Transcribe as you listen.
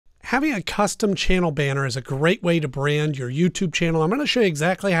Having a custom channel banner is a great way to brand your YouTube channel. I'm going to show you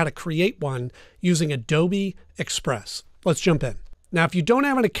exactly how to create one using Adobe Express. Let's jump in. Now, if you don't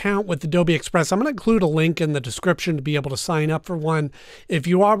have an account with Adobe Express, I'm going to include a link in the description to be able to sign up for one. If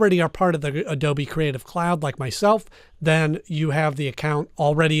you already are part of the Adobe Creative Cloud like myself, then you have the account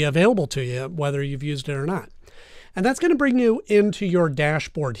already available to you, whether you've used it or not. And that's going to bring you into your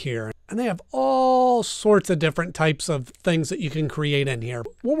dashboard here. And they have all sorts of different types of things that you can create in here.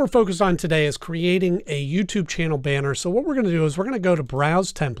 What we're focused on today is creating a YouTube channel banner. So what we're going to do is we're going to go to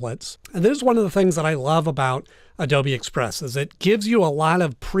Browse Templates. And this is one of the things that I love about Adobe Express is it gives you a lot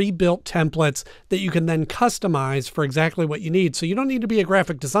of pre-built templates that you can then customize for exactly what you need. So you don't need to be a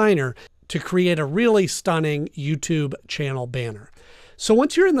graphic designer to create a really stunning YouTube channel banner. So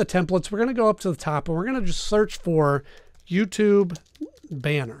once you're in the templates, we're going to go up to the top and we're going to just search for YouTube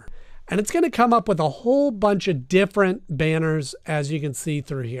banner. And it's going to come up with a whole bunch of different banners, as you can see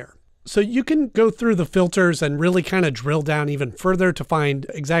through here. So you can go through the filters and really kind of drill down even further to find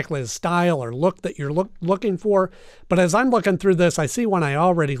exactly the style or look that you're looking for. But as I'm looking through this, I see one I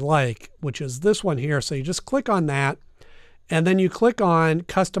already like, which is this one here. So you just click on that and then you click on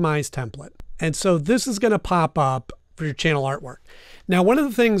Customize Template. And so this is going to pop up for your channel artwork. Now, one of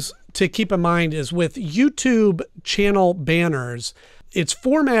the things to keep in mind is with YouTube channel banners, it's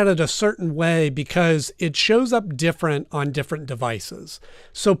formatted a certain way because it shows up different on different devices.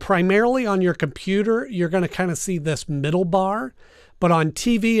 So primarily on your computer, you're going to kind of see this middle bar, but on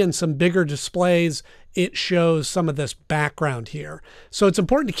TV and some bigger displays, it shows some of this background here. So it's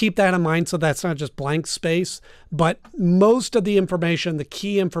important to keep that in mind so that's not just blank space, but most of the information, the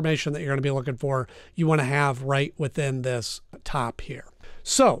key information that you're going to be looking for, you want to have right within this top here.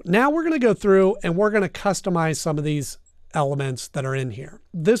 So now we're going to go through and we're going to customize some of these elements that are in here.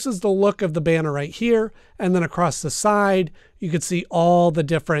 This is the look of the banner right here. And then across the side, you can see all the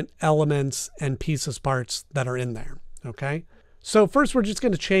different elements and pieces parts that are in there. Okay. So first we're just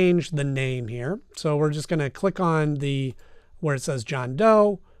going to change the name here. So we're just going to click on where it says John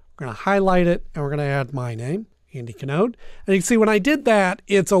Doe. We're going to highlight it and we're going to add my name, Andy Canode. And you can see when I did that,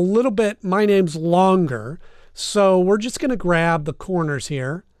 it's a little bit, my name's longer. So we're just going to grab the corners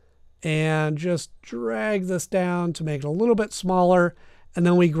here and just drag this down to make it a little bit smaller. And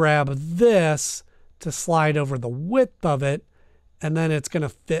then we grab this to slide over the width of it. And then it's going to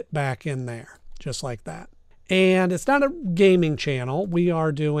fit back in there just like that. And it's not a gaming channel. We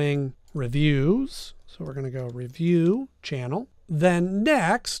are doing reviews. So we're going to go review channel. Then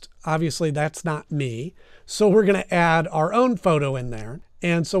next, obviously that's not me. So we're going to add our own photo in there.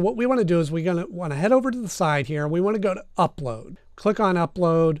 And so what we want to do is we're going to want to head over to the side here. We want to go to upload. Click on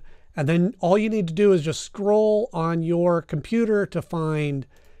upload. And then all you need to do is just scroll on your computer to find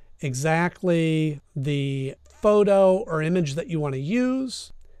exactly the photo or image that you want to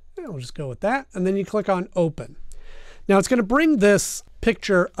use. And we'll just go with that. And then you click on open. Now it's going to bring this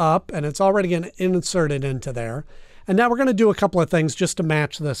picture up and it's already going to insert it into there. And now we're going to do a couple of things just to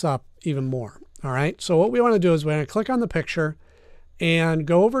match this up even more. All right. So what we want to do is we're going to click on the picture and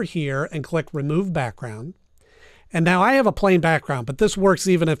go over here and click remove background. And now I have a plain background, but this works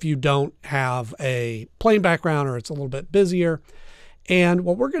even if you don't have a plain background or it's a little bit busier. And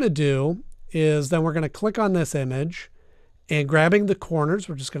what we're going to do is then we're going to click on this image and grabbing the corners,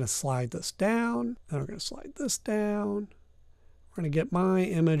 we're just going to slide this down. Then we're going to slide this down. We're going to get my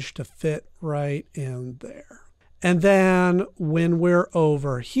image to fit right in there. And then when we're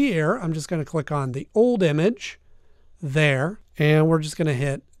over here, I'm just going to click on the old image there, and we're just going to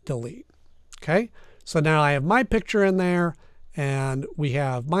hit delete. Okay. So now I have my picture in there and we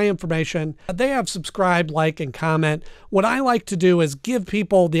have my information. They have subscribe, like, and comment. What I like to do is give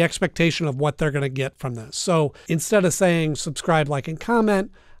people the expectation of what they're going to get from this. So instead of saying subscribe, like, and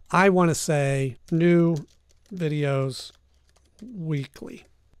comment, I want to say new videos weekly.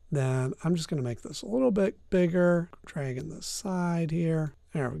 Then I'm just going to make this a little bit bigger, dragging this side here.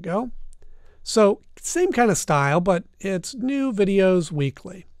 There we go. So same kind of style, but it's new videos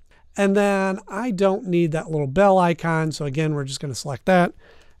weekly. And then I don't need that little bell icon. So again, we're just going to select that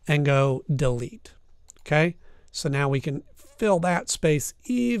and go delete. Okay. So now we can fill that space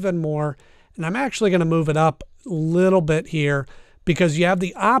even more. And I'm actually going to move it up a little bit here because you have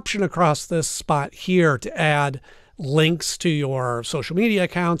the option across this spot here to add links to your social media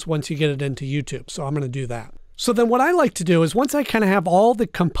accounts once you get it into YouTube. So I'm going to do that. So then what I like to do is once I kind of have all the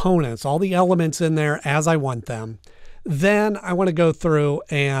components, all the elements in there as I want them, then I want to go through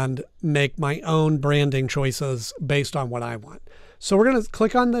and make my own branding choices based on what I want. So we're going to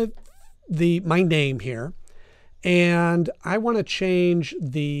click on my name here. And I want to change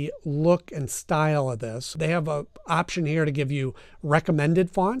the look and style of this. They have an option here to give you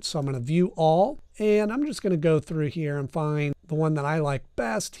recommended fonts. So I'm going to view all, and I'm just going to go through here and find the one that I like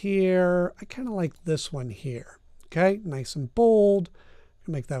best here. I kind of like this one here. Okay, nice and bold.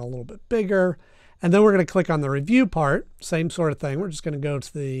 Make that a little bit bigger. And then we're going to click on the review part. Same sort of thing. We're just going to go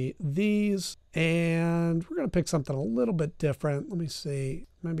to these, and we're going to pick something a little bit different. Let me see.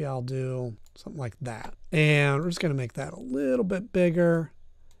 Maybe I'll do something like that. And we're just going to make that a little bit bigger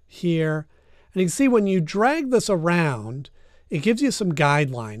here. And you can see when you drag this around, it gives you some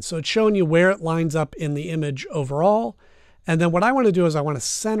guidelines. So it's showing you where it lines up in the image overall. And then what I want to do is I want to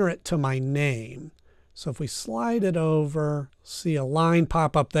center it to my name. So if we slide it over, see a line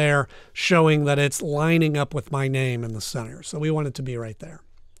pop up there showing that it's lining up with my name in the center. So we want it to be right there.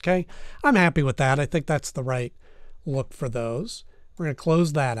 Okay, I'm happy with that. I think that's the right look for those. We're going to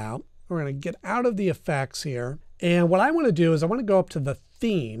close that out. We're going to get out of the effects here. And what I want to do is I want to go up to the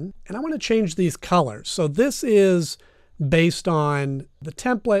theme, and I want to change these colors. So this is based on the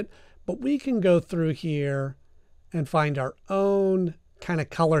template, but we can go through here and find our own kind of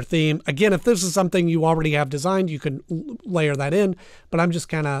color theme. Again, if this is something you already have designed, you can layer that in, but I'm just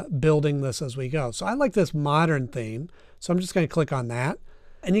kind of building this as we go. So I like this modern theme. So I'm just going to click on that.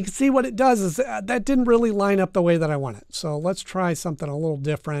 And you can see what it does is that didn't really line up the way that I want it. So let's try something a little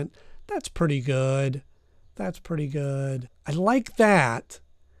different. That's pretty good. That's pretty good. I like that.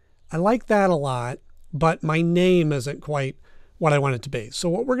 I like that a lot, but my name isn't quite what I want it to be. So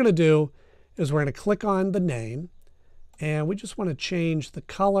what we're going to do is we're going to click on the name, and we just want to change the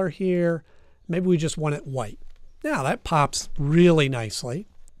color here. Maybe we just want it white. Now that pops really nicely.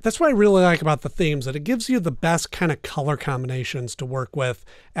 That's what I really like about the themes, that it gives you the best kind of color combinations to work with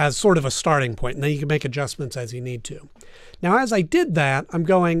as sort of a starting point, and then you can make adjustments as you need to. Now, as I did that, I'm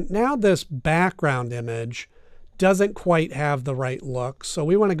going, now this background image doesn't quite have the right look. So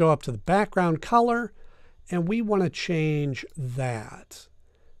we want to go up to the background color, and we want to change that.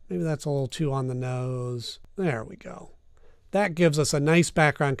 Maybe that's a little too on the nose. There we go. That gives us a nice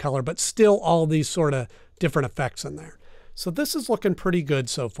background color, but still all these sort of different effects in there. So this is looking pretty good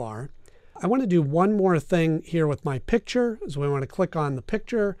so far. I want to do one more thing here with my picture. So we want to click on the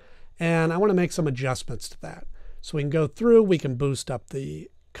picture, and I want to make some adjustments to that. So we can go through, we can boost up the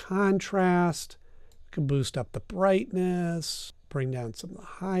contrast, we can boost up the brightness, bring down some of the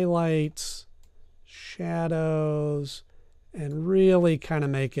highlights, shadows, and really kind of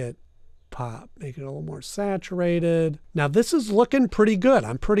make it pop, make it a little more saturated. Now this is looking pretty good.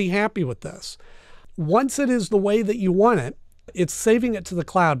 I'm pretty happy with this. Once it is the way that you want it, it's saving it to the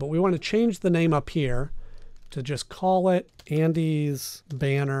cloud, but we want to change the name up here to just call it Andy's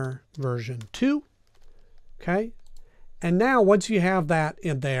Banner version 2. Okay. And now once you have that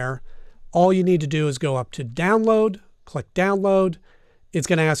in there, all you need to do is go up to download, click download. It's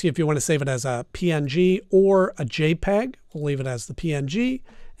going to ask you if you want to save it as a PNG or a JPEG. We'll leave it as the PNG,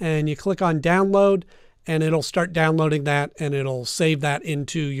 and you click on download, and it'll start downloading that, and it'll save that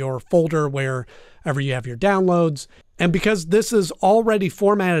into your folder wherever you have your downloads. And because this is already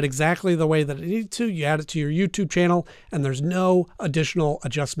formatted exactly the way that it needs to, you add it to your YouTube channel, and there's no additional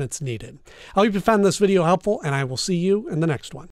adjustments needed. I hope you found this video helpful, and I will see you in the next one.